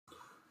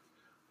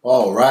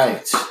All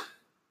right.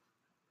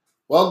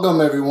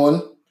 Welcome,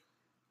 everyone.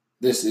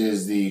 This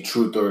is the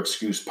Truth or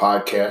Excuse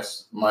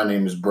podcast. My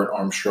name is Brent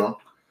Armstrong.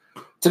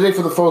 Today,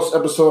 for the first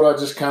episode, I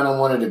just kind of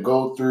wanted to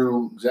go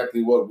through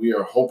exactly what we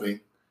are hoping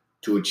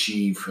to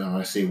achieve. And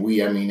when I say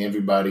we, I mean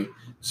everybody,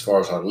 as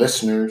far as our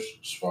listeners,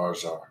 as far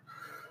as our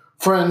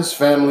friends,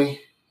 family,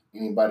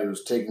 anybody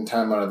who's taking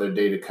time out of their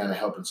day to kind of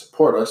help and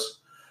support us.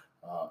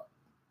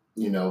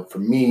 For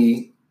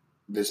me,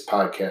 this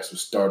podcast was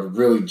started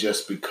really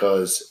just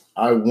because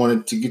I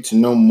wanted to get to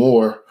know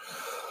more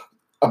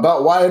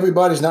about why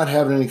everybody's not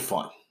having any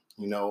fun.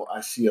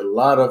 I see a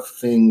lot of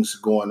things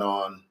going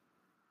on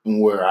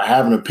where I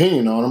have an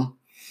opinion on them,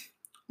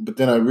 but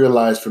then I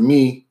realize for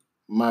me,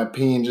 my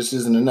opinion just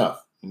isn't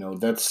enough.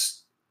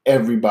 That's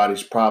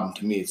everybody's problem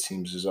to me. It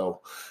seems as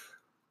though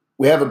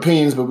we have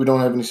opinions, but we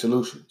don't have any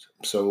solutions.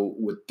 So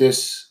with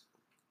this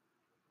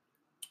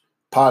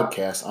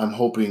podcast, I'm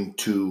hoping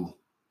to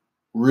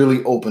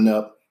really open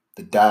up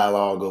the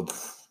dialogue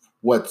of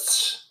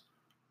what's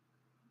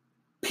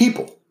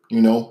people,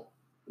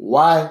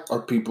 why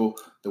are people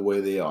the way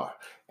they are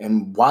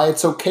and why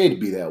it's okay to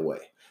be that way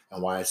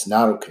and why it's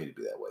not okay to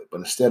be that way. But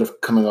instead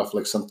of coming off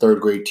like some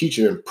third grade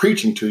teacher and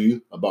preaching to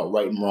you about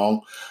right and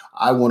wrong,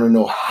 I want to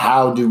know,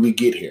 how did we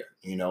get here?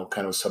 Kind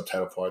of a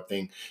subtitle for our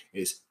thing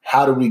is,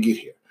 how did we get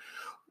here?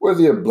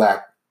 Whether you're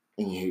black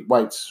and you hate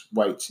whites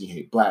and you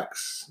hate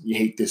blacks, you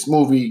hate this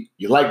movie,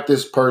 you like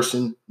this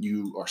person,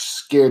 you are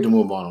scared to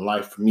move on in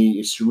life. For me,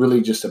 it's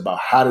really just about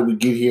how did we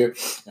get here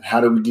and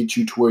how do we get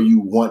you to where you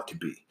want to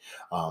be.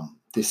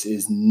 This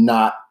is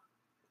not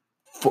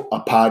a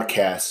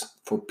podcast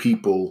for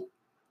people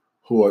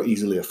who are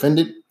easily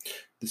offended.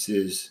 This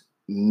is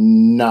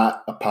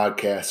not a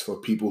podcast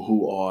for people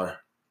who are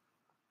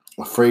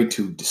afraid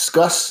to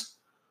discuss.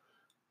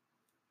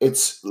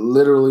 It's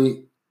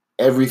literally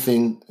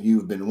everything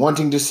you've been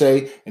wanting to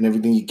say and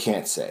everything you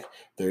can't say.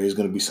 There is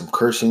going to be some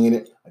cursing in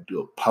it. I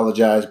do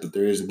apologize, but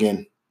there is,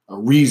 again, a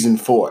reason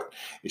for it.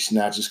 It's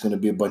not just going to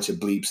be a bunch of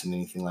bleeps and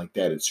anything like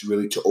that. It's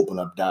really to open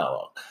up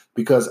dialogue.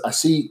 Because I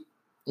see,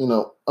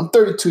 I'm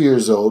 32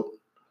 years old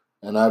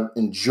and I've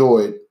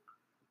enjoyed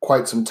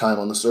quite some time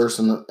on this earth.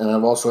 And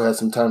I've also had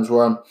some times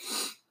where I'm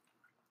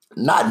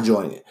not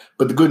enjoying it.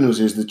 But the good news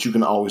is that you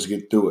can always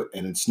get through it.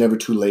 And it's never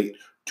too late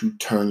to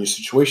turn your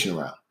situation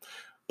around.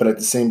 But at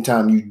the same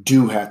time, you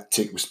do have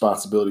to take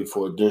responsibility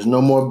for it. There's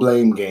no more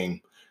blame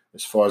game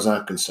as far as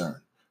I'm concerned.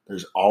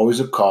 There's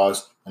always a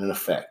cause and an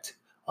effect.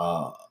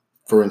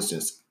 For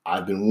instance,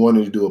 I've been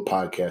wanting to do a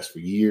podcast for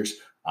years.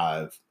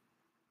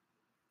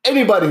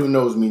 Anybody who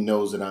knows me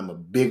knows that I'm a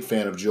big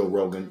fan of Joe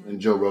Rogan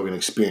and Joe Rogan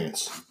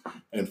Experience.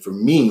 And for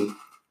me,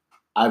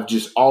 I've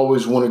just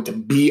always wanted to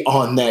be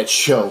on that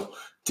show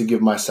to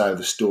give my side of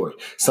the story.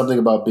 Something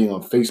about being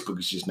on Facebook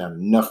is just not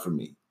enough for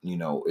me.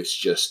 It's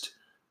just...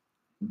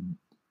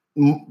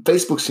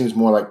 Facebook seems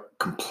more like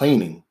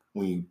complaining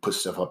when you put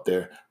stuff up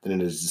there than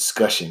it is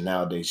discussion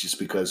nowadays, just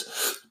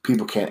because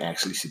people can't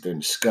actually sit there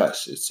and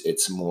discuss.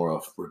 It's more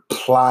of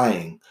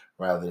replying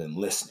rather than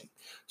listening.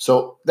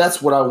 So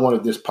that's what I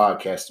wanted this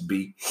podcast to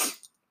be.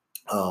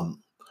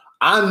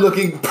 I'm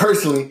looking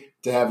personally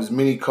to have as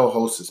many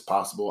co-hosts as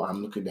possible.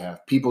 I'm looking to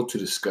have people to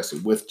discuss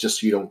it with,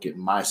 just so you don't get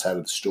my side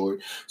of the story.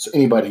 So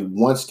anybody who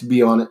wants to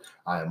be on it,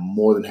 I am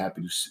more than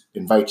happy to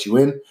invite you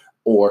in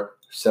or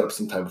set up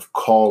some type of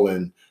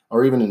call-in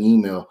or even an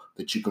email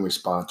that you can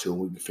respond to, and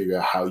we can figure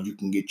out how you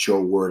can get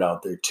your word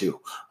out there too.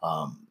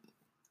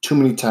 Too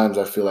many times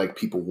I feel like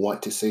people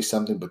want to say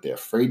something, but they're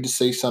afraid to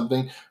say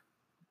something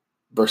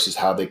versus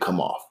how they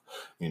come off.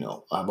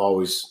 I've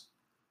always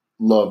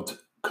loved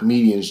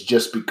comedians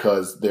just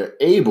because they're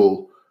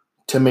able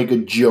to make a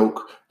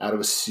joke out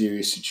of a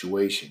serious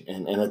situation.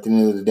 And at the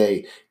end of the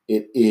day,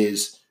 it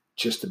is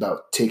just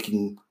about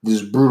taking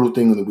this brutal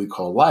thing that we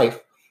call life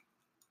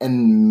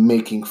and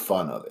making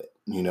fun of it.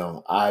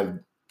 I've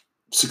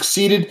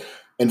succeeded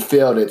and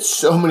failed at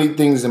so many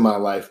things in my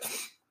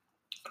life.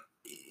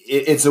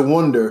 It's a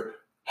wonder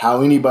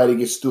how anybody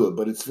gets through it,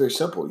 but it's very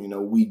simple.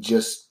 We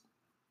just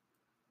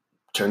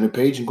turn the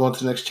page and go on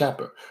to the next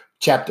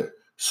chapter.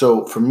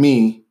 So for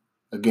me,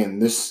 again,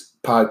 this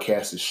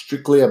podcast is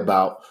strictly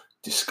about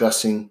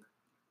discussing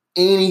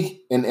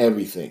any and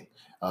everything.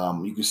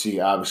 You can see,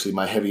 obviously,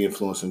 my heavy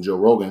influence on Joe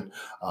Rogan.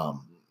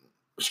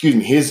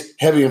 His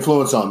heavy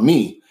influence on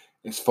me,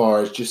 as far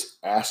as just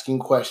asking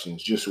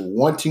questions, just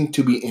wanting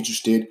to be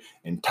interested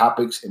in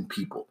topics and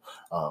people.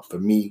 For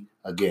me,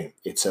 again,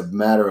 it's a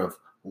matter of,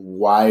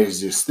 why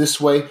is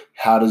this way?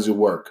 How does it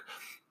work?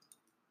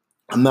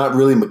 I'm not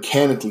really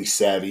mechanically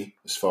savvy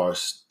as far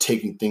as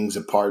taking things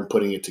apart and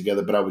putting it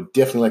together, but I would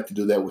definitely like to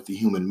do that with the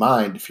human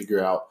mind to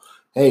figure out,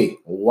 hey,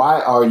 why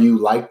are you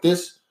like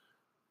this?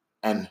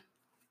 And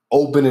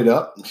open it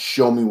up and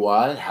show me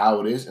why, how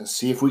it is, and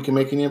see if we can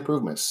make any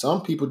improvements.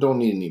 Some people don't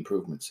need any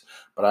improvements,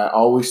 but I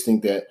always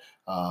think that,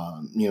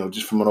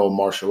 just from an old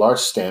martial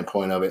arts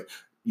standpoint of it,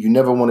 you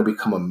never want to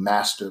become a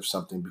master of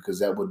something, because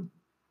that would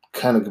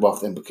kind of give off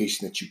the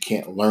implication that you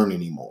can't learn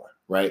anymore,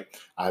 right?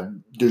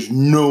 There's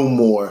no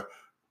more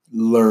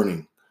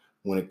learning.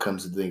 when it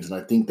comes to things. And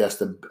I think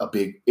that's a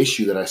big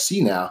issue that I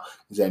see now,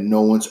 is that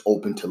no one's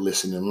open to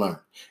listen and learn.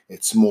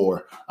 It's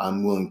more,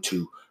 I'm willing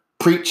to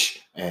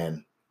preach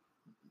and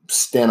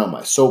stand on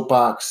my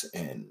soapbox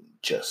and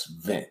just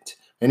vent.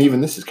 And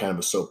even this is kind of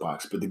a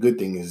soapbox, but the good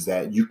thing is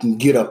that you can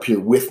get up here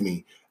with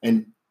me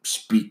and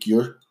speak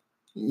your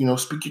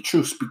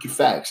truth, speak your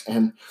facts.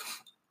 And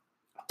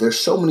there's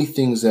so many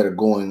things that are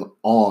going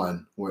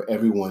on where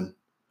everyone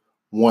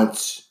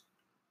wants,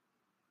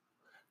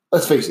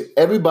 let's face it,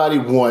 everybody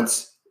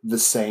wants the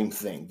same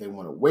thing. They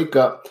want to wake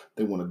up,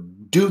 they want to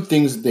do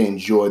things that they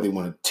enjoy, they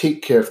want to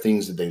take care of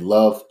things that they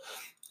love,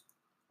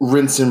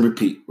 rinse and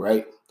repeat,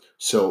 right?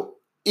 So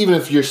even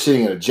if you're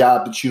sitting at a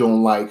job that you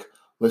don't like,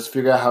 let's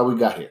figure out how we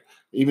got here.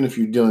 Even if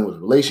you're dealing with a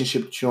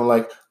relationship that you don't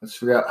like, let's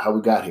figure out how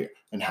we got here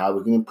and how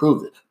we can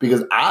improve it.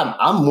 Because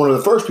I'm one of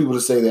the first people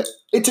to say that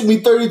it took me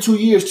 32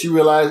 years to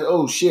realize,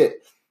 oh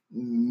shit,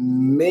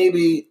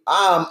 maybe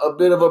I'm a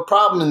bit of a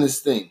problem in this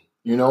thing.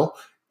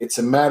 It's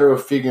a matter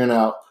of figuring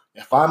out,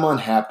 if I'm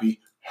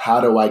unhappy,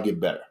 how do I get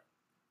better?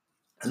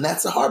 And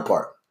that's the hard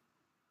part.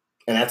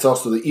 And that's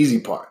also the easy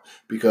part,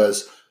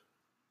 because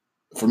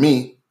for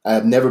me, I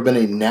have never been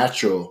a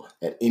natural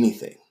at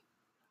anything,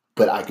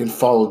 but I can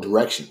follow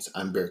directions.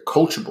 I'm very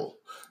coachable.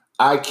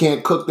 I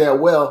can't cook that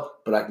well,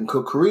 but I can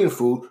cook Korean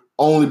food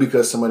only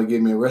because somebody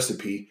gave me a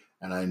recipe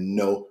and I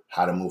know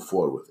how to move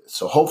forward with it.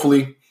 So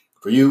hopefully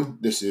for you,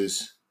 this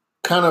is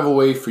kind of a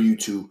way for you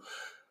to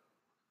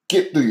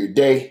get through your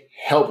day,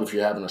 help if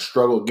you're having a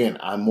struggle. Again,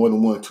 I'm more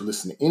than willing to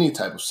listen to any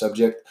type of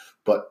subject,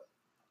 but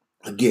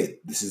again,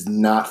 this is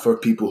not for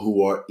people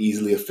who are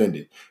easily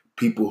offended,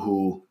 people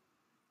who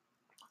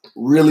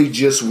really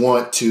just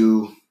want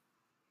to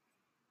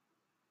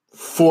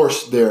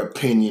force their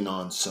opinion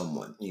on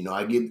someone.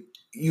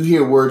 You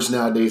hear words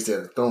nowadays that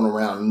are thrown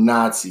around: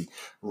 Nazi,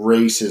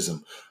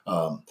 racism,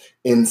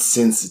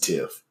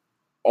 insensitive,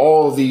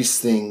 all these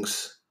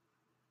things.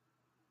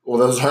 Well,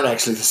 those aren't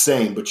actually the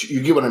same, but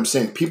you get what I'm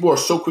saying. People are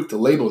so quick to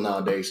label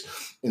nowadays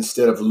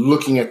instead of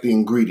looking at the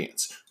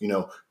ingredients.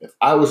 If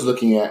I was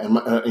looking at,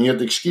 and you have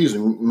to excuse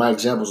me, my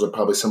examples are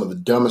probably some of the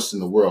dumbest in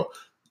the world,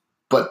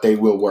 but they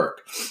will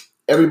work.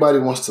 Everybody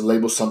wants to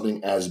label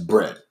something as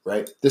bread,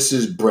 right? This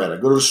is bread. I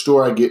go to the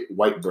store, I get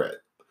white bread.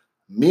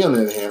 Me, on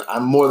the other hand,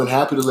 I'm more than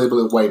happy to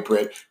label it white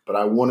bread, but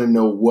I want to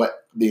know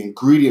what the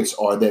ingredients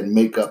are that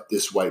make up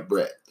this white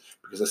bread,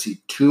 because I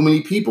see too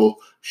many people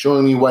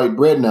showing me white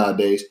bread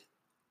nowadays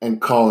and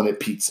calling it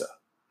pizza.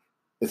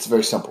 It's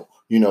very simple.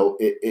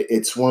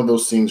 It's one of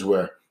those things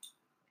where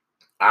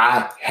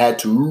I had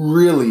to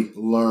really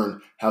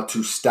learn how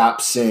to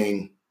stop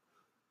saying,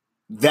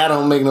 that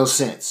don't make no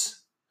sense.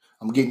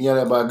 I'm getting yelled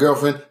at by a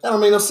girlfriend. That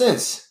don't make no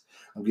sense.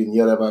 I'm getting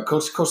yelled at by a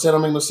coach. Coach, that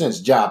don't make no sense.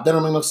 Job, that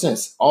don't make no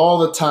sense. All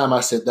the time I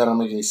said that don't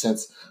make any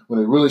sense, when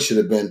it really should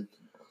have been,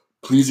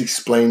 please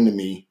explain to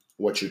me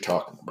what you're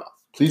talking about.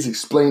 Please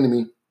explain to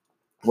me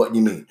what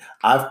you mean.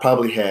 I've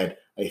probably had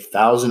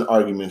 1,000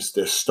 arguments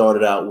that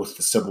started out with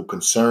the simple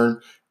concern,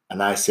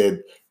 and I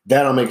said,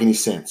 that don't make any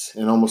sense,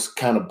 and almost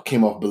kind of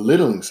came off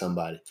belittling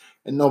somebody.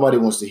 And nobody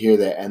wants to hear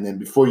that. And then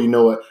before you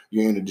know it,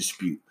 you're in a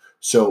dispute.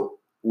 So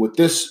with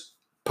this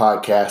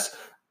podcast,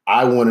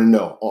 I want to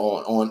know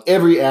on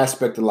every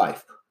aspect of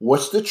life,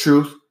 what's the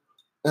truth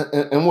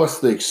and what's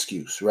the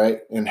excuse, right?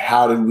 And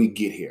how did we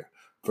get here?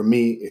 For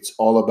me, it's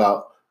all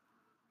about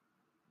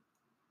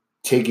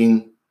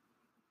taking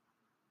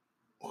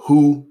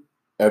who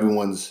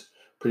everyone's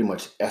pretty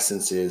much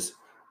essence is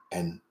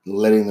and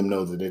letting them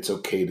know that it's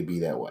okay to be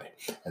that way,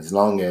 as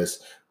long as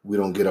we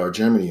don't get our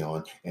Germany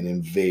on and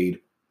invade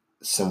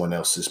someone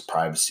else's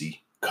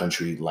privacy,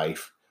 country,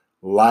 life,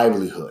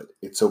 livelihood.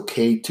 It's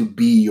okay to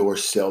be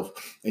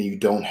yourself, and you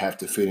don't have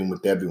to fit in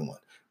with everyone.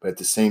 But at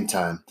the same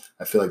time,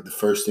 I feel like the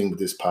first thing with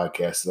this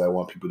podcast is I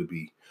want people to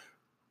be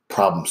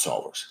problem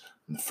solvers.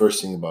 And the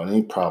first thing about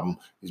any problem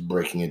is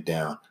breaking it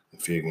down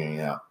and figuring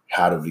out,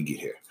 how did we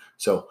get here?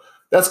 So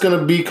that's going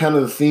to be kind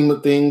of the theme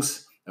of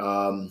things.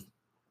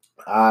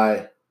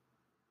 I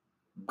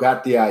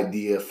got the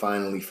idea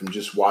finally from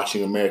just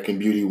watching American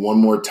Beauty one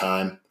more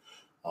time.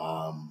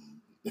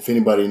 If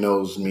anybody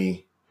knows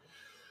me,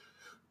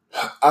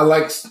 I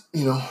like,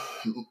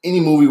 any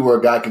movie where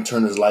a guy can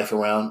turn his life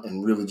around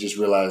and really just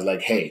realize,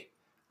 like, hey,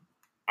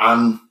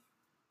 I'm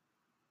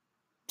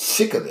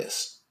sick of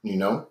this,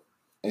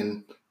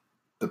 and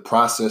the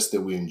process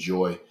that we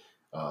enjoy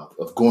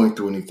of going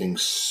through anything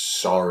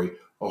sorry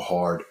or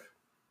hard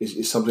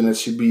is something that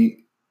should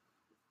be,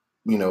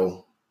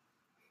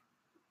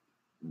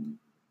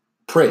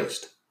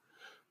 praised.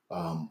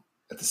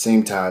 At the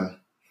same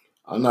time,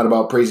 I'm not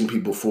about praising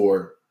people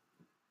for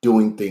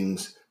doing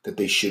things that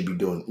they should be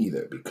doing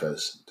either,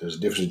 because there's a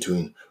difference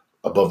between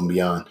above and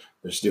beyond.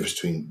 There's a difference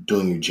between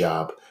doing your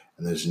job,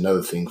 and there's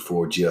another thing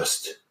for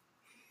just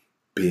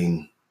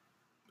being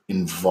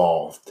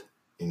involved.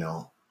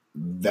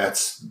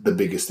 That's the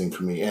biggest thing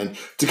for me. And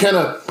to kind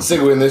of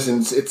segue in this,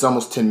 and it's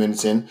almost 10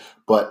 minutes in,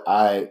 but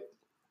a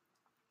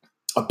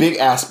big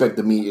aspect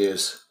of me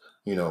is,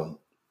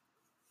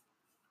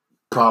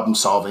 problem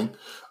solving.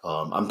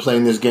 I'm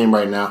playing this game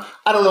right now.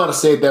 I don't know how to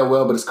say it that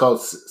well, but it's called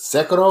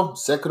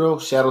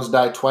Sekiro, Shadows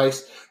Die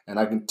Twice. And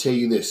I can tell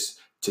you this,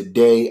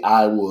 today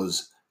I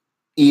was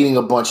eating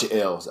a bunch of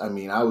L's. I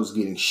mean, I was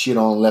getting shit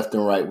on left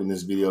and right with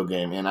this video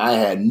game, and I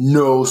had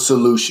no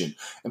solution.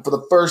 And for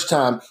the first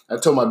time, I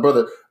told my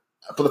brother,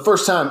 for the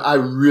first time, I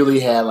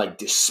really had like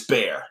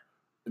despair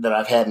that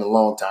I've had in a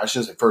long time. I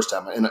shouldn't say first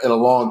time, in a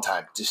long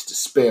time, just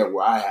despair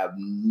where I have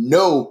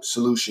no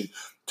solution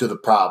to the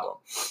problem.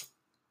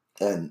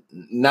 And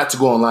not to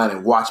go online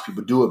and watch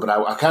people do it, but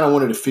I kind of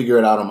wanted to figure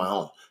it out on my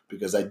own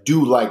because I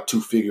do like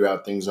to figure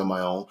out things on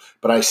my own,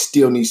 but I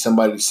still need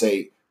somebody to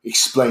say,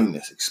 explain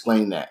this,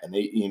 explain that. And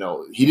he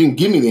didn't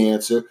give me the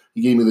answer.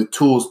 He gave me the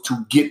tools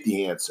to get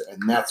the answer.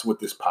 And that's what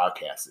this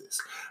podcast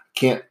is. I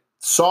can't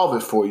solve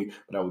it for you,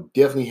 but I will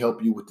definitely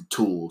help you with the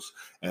tools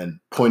and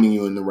pointing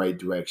you in the right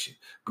direction.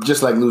 But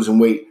just like losing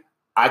weight,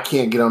 I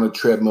can't get on a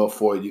treadmill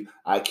for you.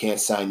 I can't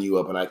sign you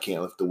up, and I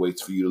can't lift the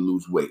weights for you to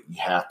lose weight.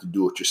 You have to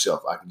do it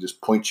yourself. I can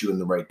just point you in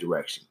the right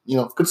direction.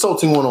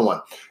 Consulting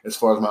 101 as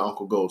far as my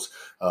uncle goes.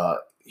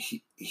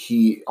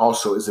 He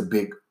also is a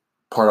big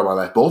part of my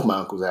life, both my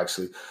uncles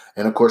actually,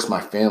 and of course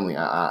my family.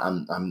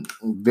 I'm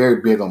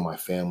very big on my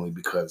family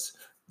because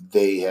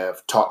they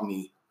have taught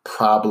me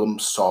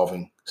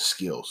problem-solving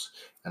skills,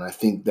 and I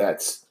think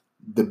that's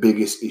the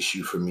biggest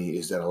issue for me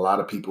is that a lot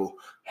of people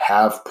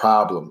have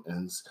problems,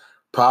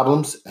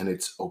 and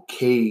it's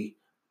okay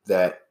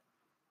that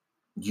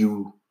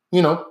you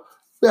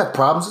have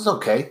problems. It's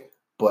okay,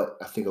 but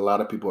I think a lot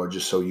of people are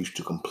just so used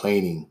to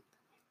complaining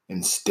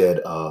instead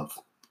of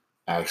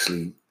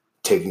actually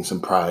taking some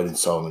pride in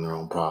solving their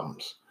own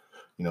problems,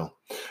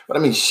 But I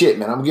mean, shit,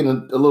 man, I'm getting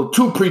a little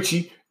too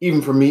preachy,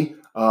 even for me.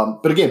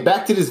 But again,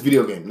 back to this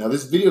video game. Now,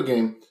 this video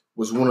game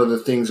was one of the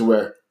things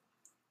where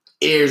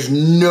there's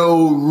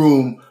no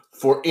room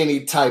for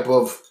any type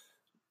of,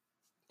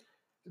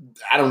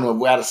 I don't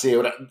know how to say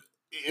it.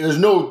 There's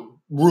no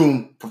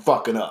room for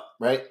fucking up,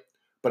 right?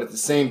 But at the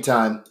same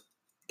time,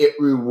 it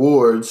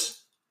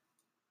rewards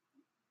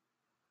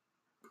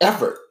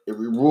effort. It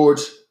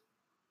rewards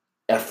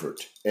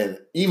effort. And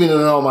even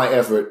in all my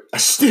effort, I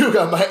still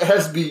got my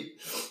ass beat.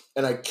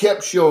 And I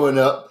kept showing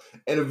up.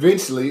 And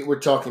eventually, we're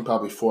talking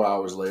probably 4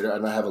 hours later,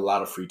 and I have a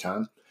lot of free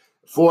time.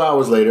 4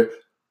 hours later,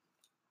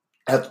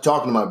 after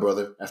talking to my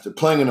brother, after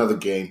playing another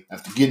game,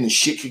 after getting the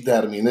shit kicked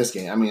out of me in this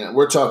game, I mean,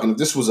 we're talking, if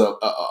this was a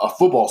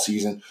football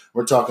season,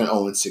 we're talking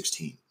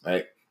 0-16,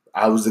 right?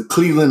 I was the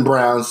Cleveland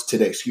Browns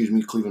today,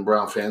 Cleveland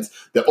Brown fans,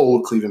 the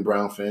old Cleveland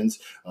Brown fans,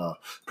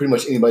 pretty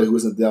much anybody who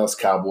was in the Dallas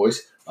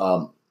Cowboys.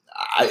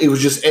 It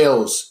was just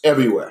L's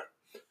everywhere.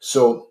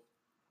 So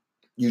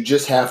you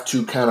just have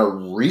to kind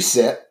of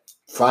reset,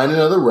 find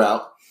another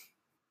route,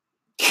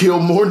 kill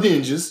more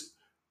ninjas,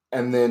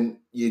 and then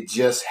you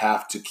just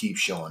have to keep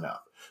showing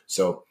up.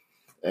 So,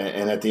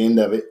 and at the end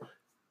of it,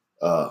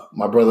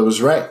 my brother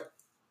was right.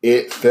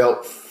 It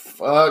felt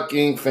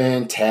fucking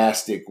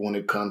fantastic when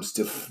it comes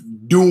to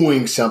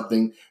doing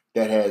something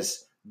that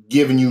has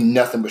given you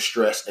nothing but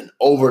stress and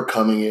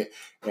overcoming it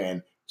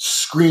and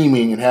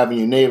screaming and having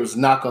your neighbors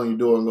knock on your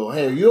door and go,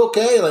 "Hey, are you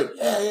okay?" Like,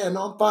 yeah,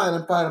 no, I'm fine.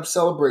 I'm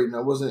celebrating. I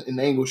wasn't in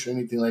anguish or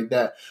anything like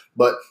that.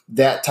 But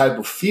that type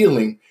of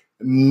feeling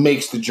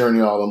makes the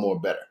journey all the more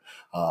better.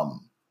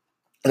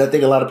 And I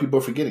think a lot of people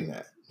are forgetting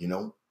that,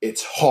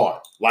 It's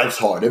hard. Life's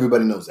hard.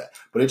 Everybody knows that.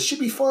 But it should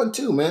be fun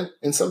too, man.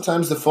 And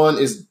sometimes the fun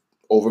is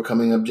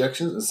overcoming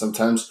objections. And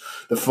sometimes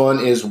the fun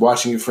is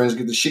watching your friends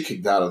get the shit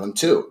kicked out of them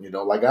too,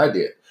 like I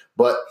did.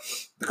 But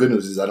the good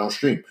news is I don't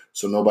stream.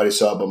 So nobody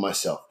saw it but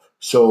myself.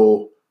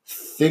 So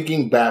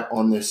thinking back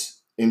on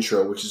this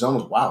intro, which is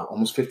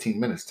almost 15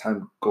 minutes.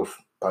 Time goes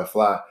by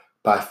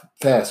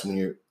fast when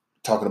you're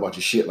talking about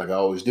your shit like I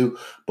always do.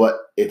 But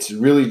it's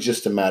really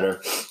just a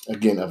matter,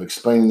 again, of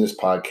explaining this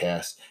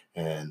podcast.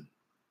 And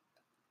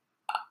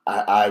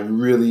I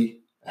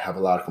really have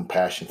a lot of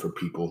compassion for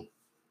people.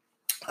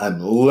 I'm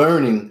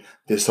learning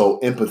this whole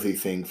empathy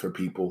thing for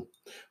people.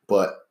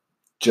 But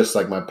just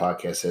like my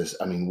podcast says,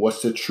 I mean,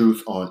 what's the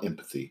truth on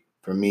empathy?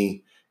 For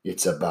me,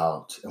 it's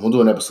about, and we'll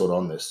do an episode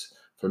on this.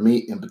 For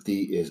me,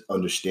 empathy is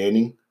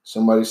understanding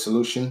somebody's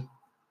solution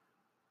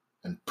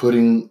and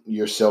putting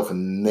yourself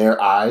in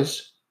their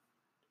eyes,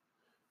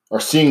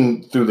 or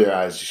seeing through their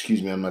eyes.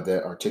 I'm not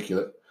that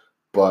articulate,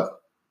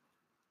 but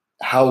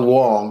how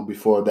long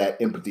before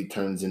that empathy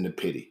turns into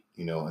pity,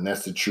 and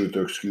that's the truth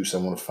or excuse I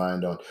want to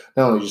find on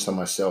not only just on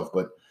myself,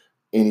 but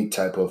any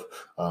type of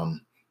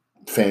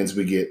fans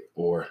we get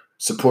or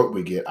support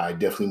we get. I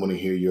definitely want to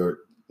hear your,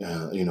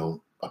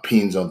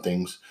 opinions on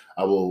things.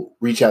 I will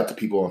reach out to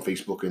people on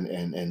Facebook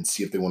and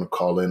see if they want to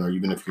call in, or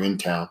even if you're in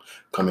town,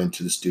 come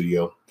into the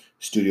studio.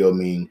 Studio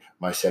meaning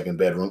my second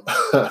bedroom,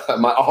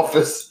 my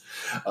office.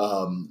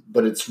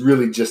 But it's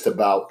really just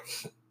about,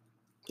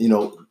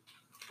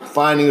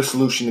 finding a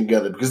solution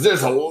together, because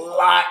there's a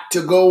lot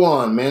to go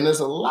on, man. There's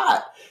a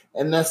lot.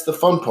 And that's the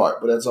fun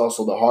part. But that's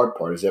also the hard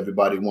part, is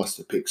everybody wants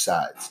to pick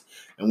sides.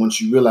 And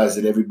once you realize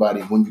that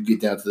everybody, when you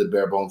get down to the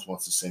bare bones,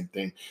 wants the same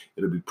thing,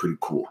 it'll be pretty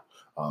cool.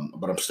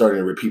 But I'm starting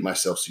to repeat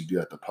myself, so you do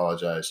have to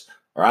apologize,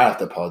 or I have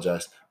to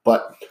apologize.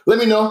 But let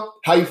me know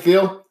how you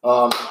feel.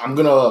 I'm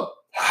going to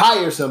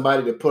hire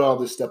somebody to put all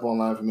this stuff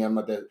online for me. I'm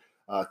not that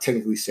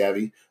technically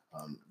savvy.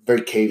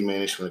 Very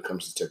cavemanish when it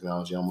comes to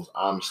technology, almost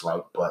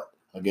Amish-like. But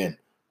again,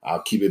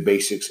 I'll keep it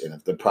basics. And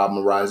if the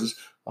problem arises,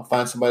 I'll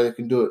find somebody that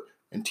can do it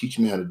and teach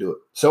me how to do it.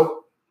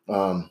 So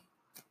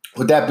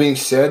with that being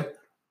said,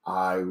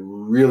 I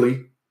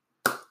really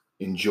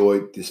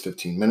enjoyed this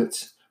 15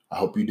 minutes. I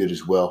hope you did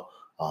as well.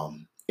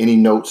 Any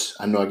notes?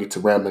 I know I get to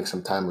rambling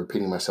sometime,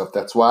 repeating myself.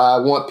 That's why I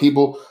want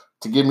people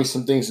to give me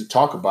some things to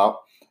talk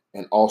about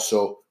and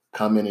also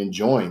come in and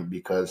join,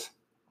 because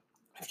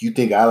if you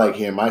think I like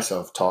hearing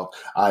myself talk,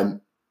 I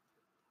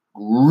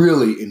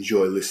really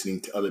enjoy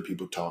listening to other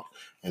people talk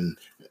and,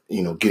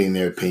 getting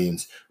their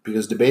opinions,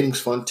 because debating's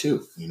fun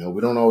too.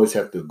 We don't always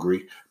have to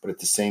agree, but at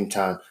the same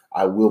time,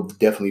 I will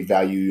definitely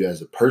value you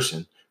as a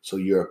person. So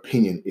your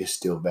opinion is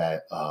still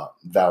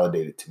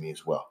validated to me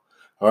as well.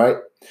 All right.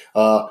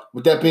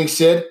 With that being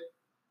said,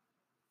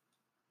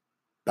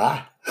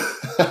 bye.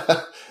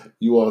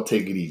 You all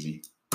take it easy.